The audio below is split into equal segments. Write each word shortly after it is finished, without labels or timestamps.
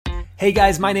Hey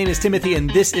guys, my name is Timothy and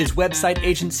this is Website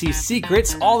Agency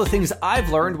Secrets, all the things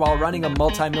I've learned while running a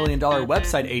multi-million-dollar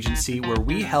website agency where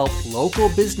we help local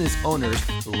business owners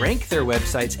rank their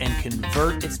websites and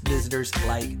convert its visitors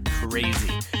like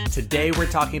crazy. Today we're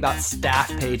talking about staff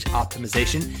page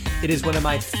optimization. It is one of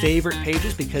my favorite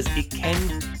pages because it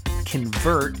can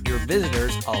convert your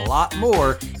visitors a lot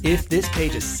more if this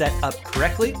page is set up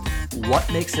correctly.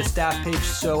 What makes a staff page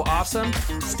so awesome?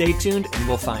 Stay tuned and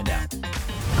we'll find out.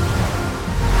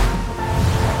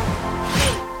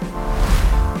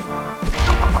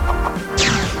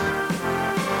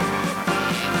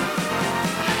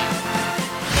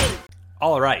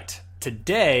 All right,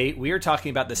 today we are talking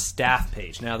about the staff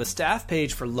page. Now, the staff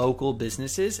page for local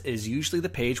businesses is usually the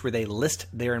page where they list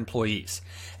their employees.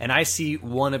 And I see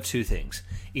one of two things,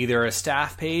 either a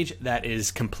staff page that is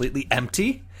completely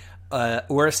empty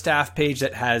or a staff page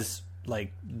that has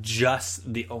like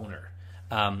just the owner.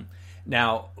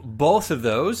 Now, both of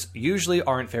those usually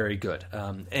aren't very good.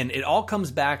 And it all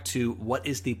comes back to what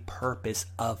is the purpose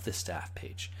of the staff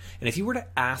page. And if you were to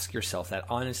ask yourself that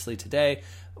honestly today,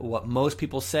 what most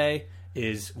people say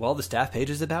is, well, the staff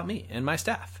page is about me and my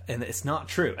staff. And it's not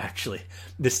true, actually.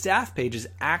 The staff page is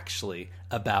actually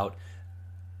about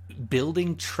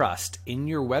building trust in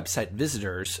your website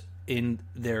visitors in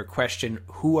their question,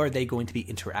 who are they going to be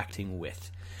interacting with?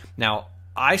 Now,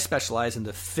 I specialize in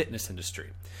the fitness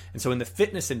industry. And so in the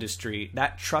fitness industry,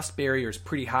 that trust barrier is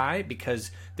pretty high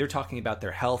because they're talking about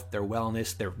their health, their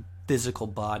wellness, their physical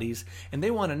bodies. And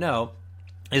they want to know,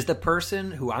 is the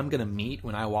person who I'm going to meet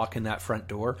when I walk in that front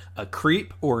door a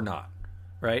creep or not,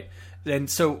 right? And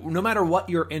so no matter what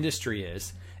your industry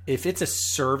is, if it's a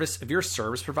service, if you're a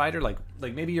service provider, like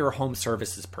maybe you're a home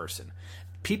services person,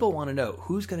 people want to know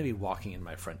who's going to be walking in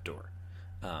my front door.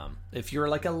 If you're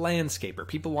like a landscaper,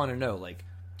 people want to know, like,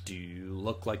 do you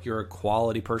look like you're a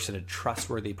quality person, a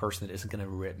trustworthy person that isn't going to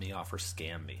rip me off or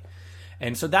scam me?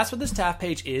 And so that's what the staff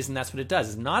page is, and that's what it does.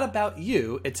 It's not about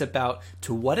you. It's about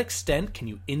to what extent can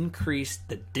you increase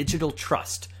the digital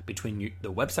trust between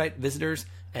the website visitors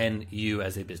and you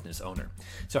as a business owner.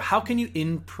 So how can you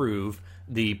improve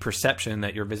the perception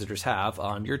that your visitors have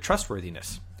on your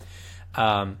trustworthiness?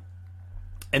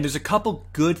 And there's a couple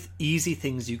good, easy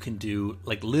things you can do,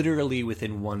 like literally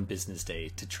within one business day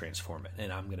to transform it.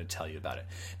 And I'm going to tell you about it.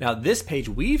 Now, this page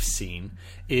we've seen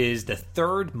is the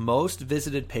third most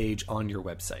visited page on your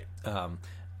website.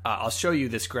 I'll show you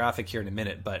this graphic here in a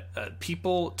minute, but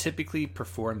people typically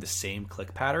perform the same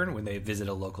click pattern when they visit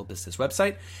a local business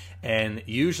website. And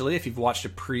usually, if you've watched a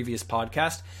previous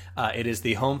podcast, it is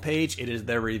the home page, it is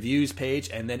the reviews page,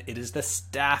 and then it is the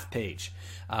staff page.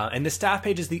 And the staff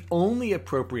page is the only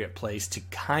appropriate place to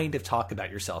kind of talk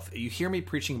about yourself. You hear me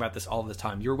preaching about this all the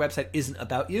time. Your website isn't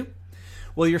about you.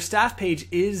 Well, your staff page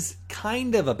is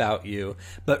kind of about you,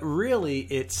 but really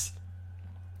it's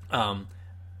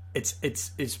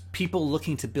people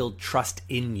looking to build trust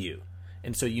in you.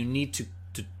 And so you need to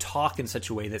talk in such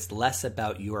a way that's less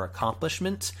about your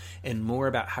accomplishments and more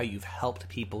about how you've helped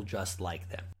people just like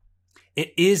them.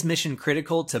 It is mission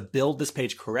critical to build this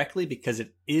page correctly because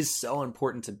it is so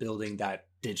important to building that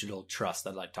digital trust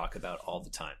that I talk about all the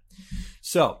time.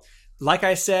 So, like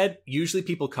I said, usually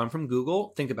people come from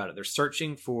Google. Think about it. They're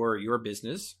searching for your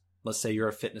business. Let's say you're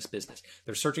a fitness business.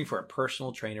 They're searching for a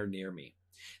personal trainer near me.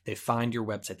 They find your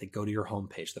website. They go to your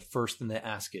homepage. The first thing they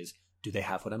ask is, do they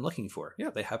have what I'm looking for? Yeah,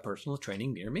 they have personal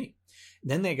training near me.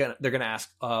 Then they're going to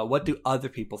ask, what do other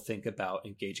people think about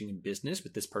engaging in business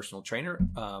with this personal trainer?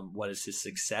 What is his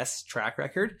success track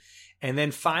record? And then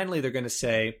finally, they're going to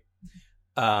say,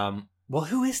 well,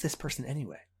 who is this person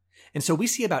anyway? And so we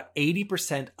see about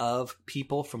 80% of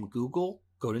people from Google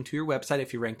go into your website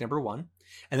if you rank number one.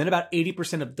 And then about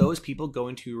 80% of those people go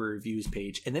into your reviews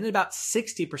page. And then about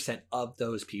 60% of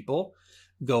those people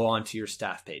go onto your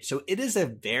staff page. So it is a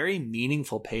very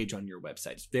meaningful page on your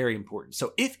website. It's very important.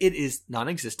 So if it is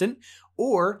non-existent,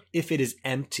 or if it is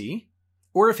empty,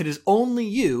 or if it is only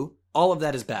you, all of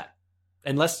that is bad.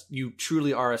 Unless you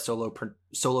truly are a solo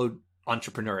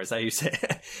entrepreneur, as I used to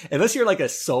say. Unless you're like a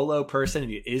solo person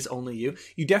and it is only you,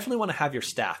 you definitely want to have your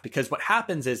staff, because what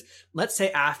happens is, let's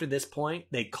say after this point,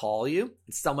 they call you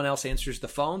and someone else answers the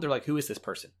phone. They're like, who is this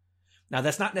person? Now,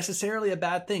 that's not necessarily a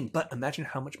bad thing, but imagine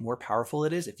how much more powerful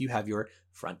it is if you have your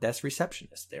front desk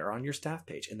receptionist there on your staff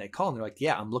page and they call and they're like,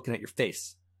 yeah, I'm looking at your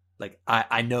face. Like,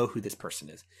 I know who this person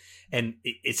is. And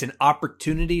it's an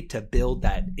opportunity to build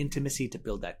that intimacy, to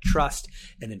build that trust.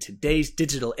 And in today's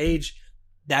digital age,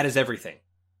 that is everything.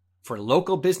 For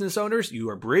local business owners, you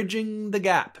are bridging the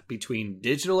gap between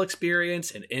digital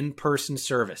experience and in-person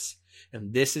service.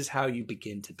 And this is how you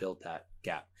begin to build that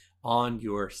gap on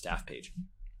your staff page.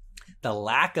 the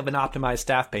lack of an optimized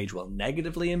staff page will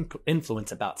negatively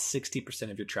influence about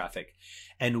 60% of your traffic.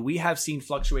 And we have seen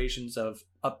fluctuations of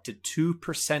up to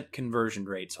 2% conversion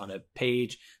rates on a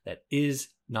page that is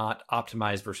not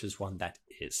optimized versus one that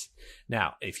is.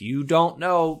 Now, if you don't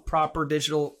know proper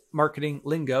digital marketing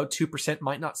lingo, 2%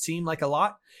 might not seem like a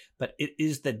lot, but it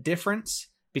is the difference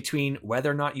between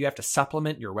whether or not you have to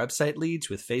supplement your website leads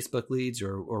with Facebook leads,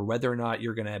 or whether or not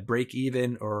you're going to break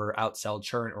even or outsell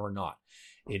churn or not.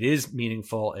 It is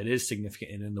meaningful. It is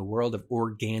significant. And in the world of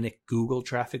organic Google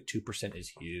traffic, 2%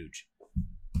 is huge.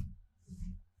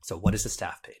 So what is the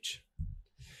staff page?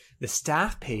 The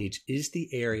staff page is the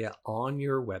area on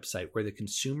your website where the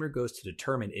consumer goes to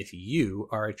determine if you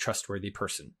are a trustworthy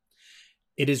person.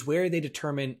 It is where they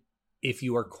determine if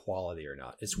you are quality or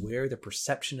not. It's where the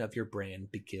perception of your brand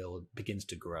begins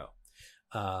to grow.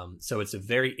 So it's a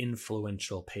very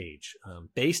influential page.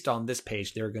 Based on this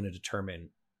page, they're going to determine,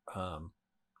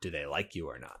 do they like you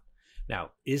or not?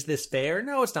 Now, is this fair?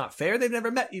 No, it's not fair. They've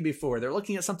never met you before. They're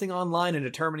looking at something online and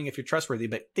determining if you're trustworthy,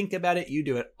 but think about it. You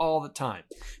do it all the time.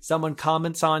 Someone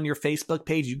comments on your Facebook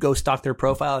page, you go stalk their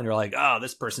profile and you're like, oh,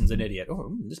 this person's an idiot.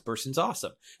 Oh, this person's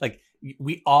awesome. Like,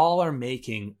 we all are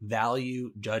making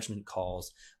value judgment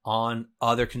calls on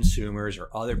other consumers or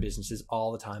other businesses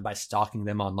all the time by stalking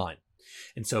them online.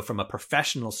 And so from a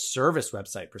professional service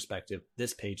website perspective,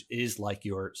 this page is like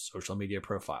your social media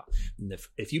profile. And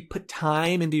if you put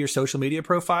time into your social media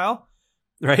profile,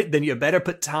 right, then you better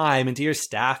put time into your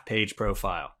staff page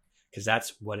profile, because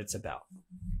that's what it's about.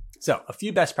 So a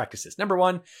few best practices. Number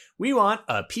one, we want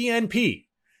a PNP.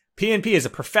 PNP is a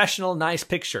professional, nice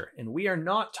picture. And we are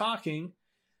not talking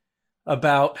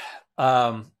about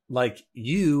like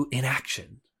you in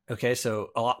action. Okay. So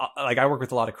like I work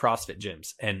with a lot of CrossFit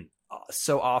gyms, and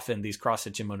so often these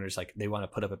CrossFit gym owners, like, they want to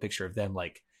put up a picture of them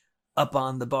like up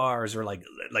on the bars, or like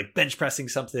bench pressing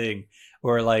something,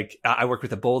 or like I worked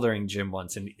with a bouldering gym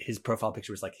once and his profile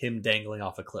picture was like him dangling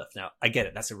off a cliff. Now I get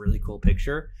it. That's a really cool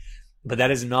picture, but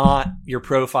that is not your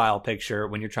profile picture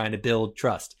when you're trying to build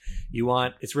trust.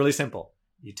 It's really simple.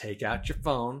 You take out your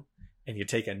phone and you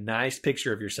take a nice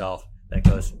picture of yourself that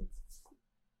goes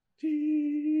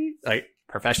like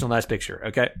professional, nice picture.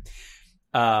 Okay.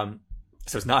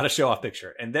 So it's not a show off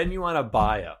picture. And then you want a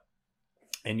bio,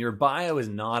 and your bio is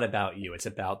not about you. It's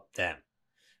about them.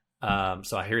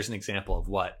 So here's an example of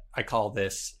what I call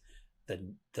this,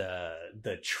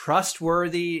 the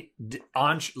trustworthy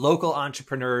local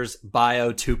entrepreneurs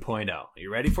bio 2.0. Are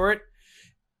you ready for it?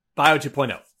 Bio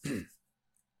 2.0.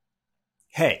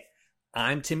 Hey,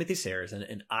 I'm Timothy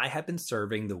Sarrazin, and I have been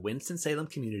serving the Winston-Salem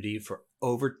community for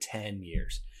over 10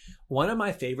 years. One of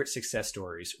my favorite success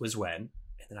stories was when,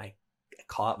 and then I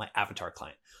call out my avatar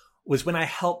client, was when I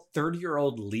helped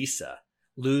 30-year-old Lisa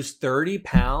lose 30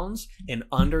 pounds in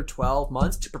under 12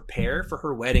 months to prepare for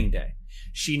her wedding day.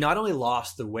 She not only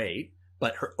lost the weight,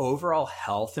 but her overall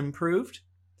health improved.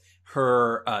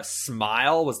 Her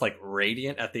smile was like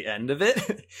radiant at the end of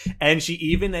it. And she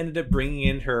even ended up bringing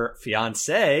in her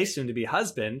fiance, soon to be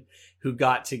husband, who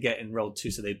got to get enrolled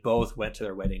too. So they both went to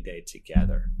their wedding day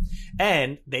together.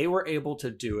 And they were able to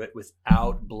do it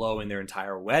without blowing their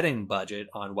entire wedding budget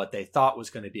on what they thought was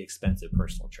going to be expensive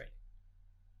personal training.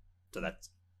 So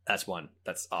that's one.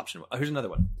 That's option one. Oh, here's another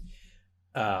one.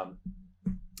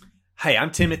 Hi,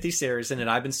 I'm Timothy Sarrazin, and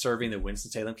I've been serving the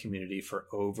Winston-Salem community for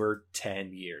over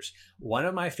 10 years. One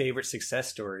of my favorite success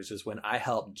stories was when I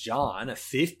helped John, a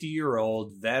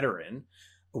 50-year-old veteran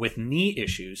with knee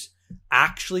issues,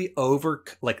 actually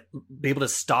be able to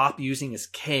stop using his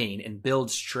cane and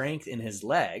build strength in his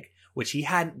leg, which he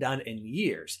hadn't done in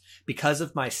years, because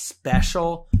of my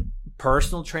special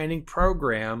personal training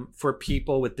program for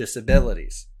people with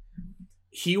disabilities.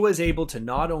 He was able to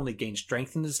not only gain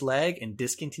strength in his leg and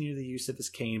discontinue the use of his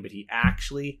cane, but he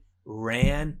actually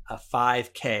ran a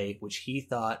 5K, which he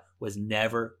thought was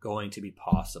never going to be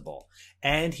possible.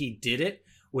 And he did it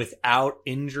without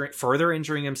further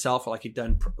injuring himself like he'd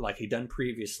done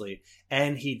previously.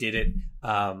 And he did it.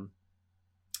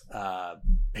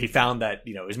 He found that,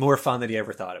 it was more fun than he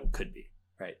ever thought it could be.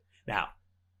 Right now,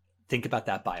 think about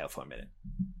that bio for a minute.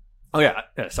 Oh yeah.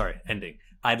 Sorry. Ending.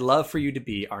 I'd love for you to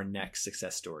be our next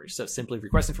success story. So simply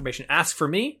request information, ask for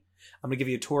me. I'm going to give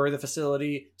you a tour of the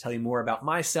facility, tell you more about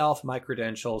myself, my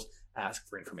credentials, ask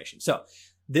for information. So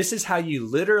this is how you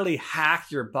literally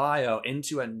hack your bio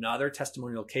into another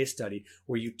testimonial case study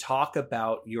where you talk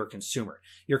about your consumer.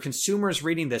 Your consumer is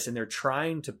reading this and they're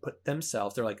trying to put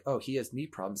themselves, they're like, oh, he has knee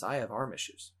problems. I have arm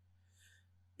issues.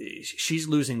 She's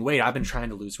losing weight. I've been trying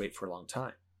to lose weight for a long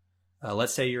time.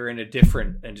 Let's say you're in a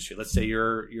different industry. Let's say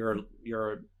you're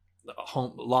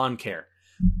home lawn care.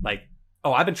 Like,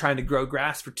 Oh, I've been trying to grow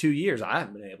grass for 2 years. I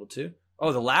haven't been able to.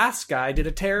 Oh, the last guy did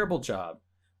a terrible job.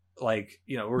 Like,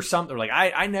 or something like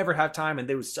I never have time and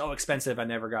it was so expensive. I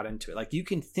never got into it. Like, you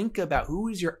can think about who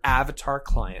is your avatar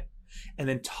client and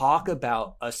then talk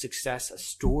about a success, a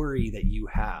story that you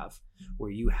have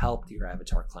where you helped your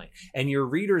avatar client, and your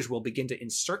readers will begin to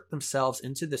insert themselves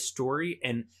into the story,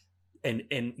 and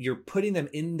you're putting them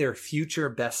in their future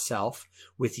best self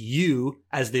with you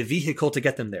as the vehicle to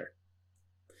get them there.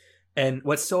 And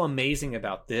what's so amazing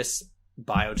about this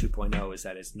Bio 2.0 is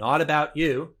that it's not about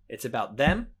you, it's about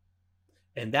them.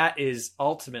 And that is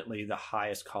ultimately the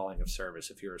highest calling of service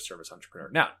if you're a service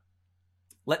entrepreneur. Now,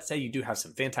 let's say you do have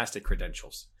some fantastic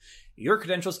credentials. Your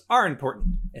credentials are important,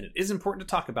 and it is important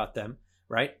to talk about them,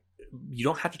 right? You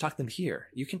don't have to talk them here.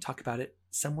 You can talk about it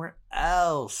somewhere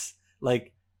else.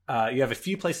 Like, you have a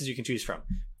few places you can choose from.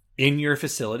 In your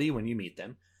facility when you meet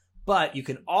them. But you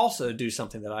can also do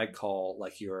something that I call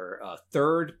like your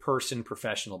third-person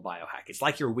professional biohack. It's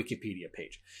like your Wikipedia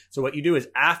page. So what you do is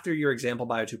after your example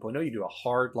Bio 2.0, you do a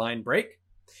hard line break.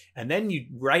 And then you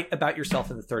write about yourself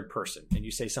in the third person. And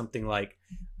you say something like,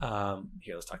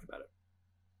 here, let's talk about it.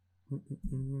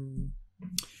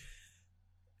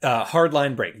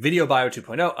 Hardline break. Video Bio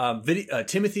 2.0.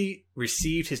 Timothy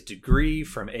received his degree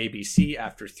from ABC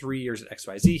after 3 years at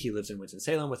XYZ. He lives in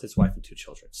Winston-Salem with his wife and 2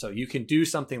 children. So you can do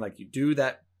something like you do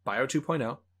that Bio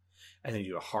 2.0, and then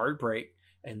you do a hard break,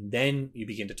 and then you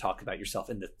begin to talk about yourself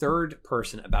in the third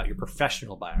person about your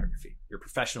professional biography, your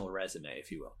professional resume,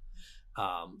 if you will.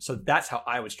 So that's how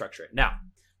I would structure it. Now,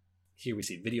 here we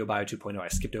see Video Bio 2.0. I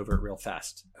skipped over it real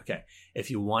fast. Okay.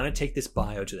 If you want to take this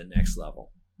bio to the next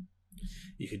level,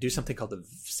 you could do something called the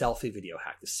selfie video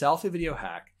hack. The selfie video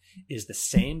hack is the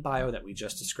same bio that we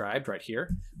just described right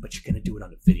here, but you're going to do it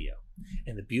on a video.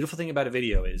 And the beautiful thing about a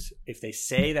video is if they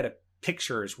say that a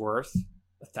picture is worth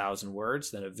 1,000 words,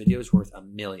 then a video is worth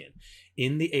 1,000,000.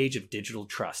 In the age of digital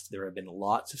trust, there have been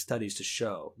lots of studies to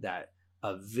show that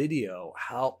a video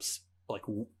helps like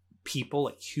people,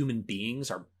 like human beings,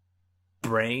 our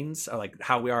brains, or like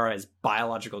how we are as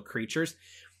biological creatures.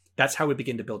 That's how we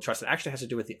begin to build trust. It actually has to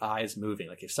do with the eyes moving.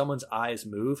 Like if someone's eyes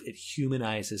move, it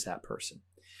humanizes that person.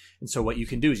 And so what you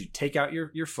can do is you take out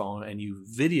your phone and you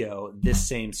video this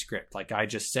same script. Like I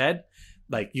just said,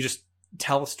 like you just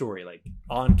tell a story like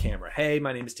on camera. Hey,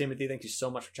 my name is Timothy. Thank you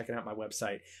so much for checking out my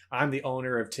website. I'm the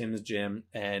owner of Tim's Gym.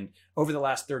 And over the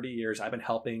last 30 years, I've been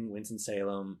helping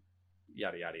Winston-Salem,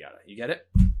 yada, yada, yada. You get it?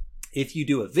 If you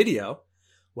do a video,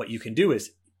 what you can do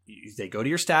is they go to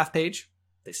your staff page,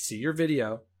 they see your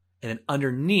video, and then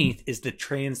underneath is the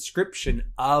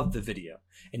transcription of the video.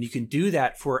 And you can do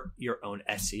that for your own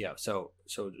SEO. So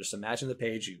just imagine the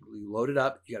page, you load it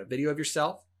up, you got a video of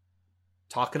yourself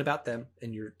talking about them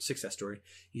and your success story.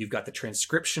 You've got the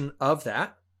transcription of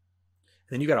that.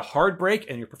 And then you got a hard break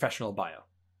and your professional bio.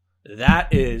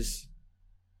 That is,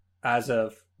 as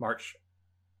of March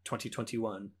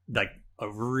 2021, like a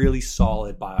really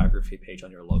solid biography page on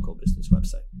your local business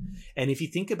website. And if you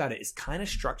think about it, it's kind of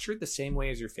structured the same way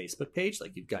as your Facebook page.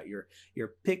 Like you've got your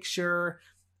picture,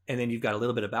 and then you've got a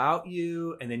little bit about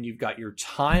you, and then you've got your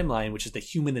timeline, which is the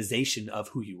humanization of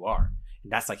who you are.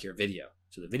 And that's like your video.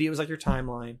 So the video is like your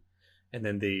timeline, and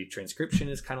then the transcription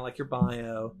is kind of like your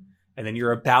bio, and then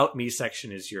your about me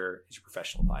section is your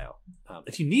professional bio.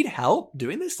 If you need help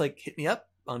doing this, like hit me up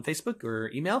on Facebook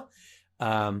or email.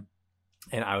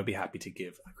 And I would be happy to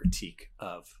give a critique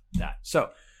of that.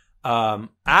 So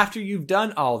after you've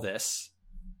done all this,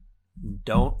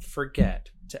 don't forget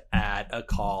to add a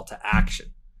call to action.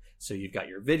 So you've got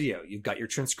your video, you've got your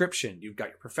transcription, you've got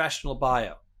your professional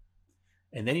bio.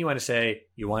 And then you want to say,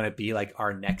 you want to be like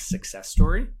our next success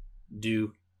story?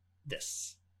 Do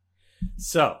this.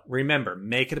 So remember,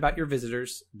 make it about your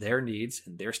visitors, their needs,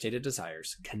 and their stated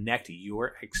desires. Connect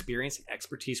your experience and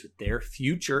expertise with their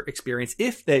future experience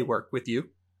if they work with you.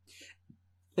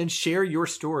 Then share your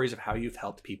stories of how you've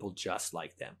helped people just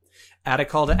like them. Add a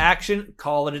call to action,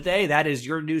 call it a day. That is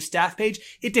your new staff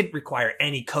page. It didn't require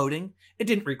any coding. It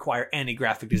didn't require any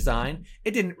graphic design.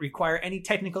 It didn't require any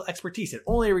technical expertise. It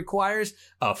only requires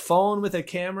a phone with a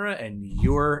camera and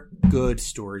your good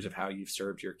stories of how you've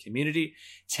served your community.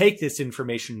 Take this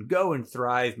information, go and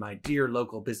thrive, my dear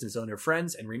local business owner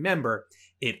friends. And remember,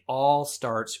 it all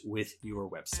starts with your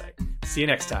website. See you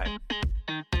next time.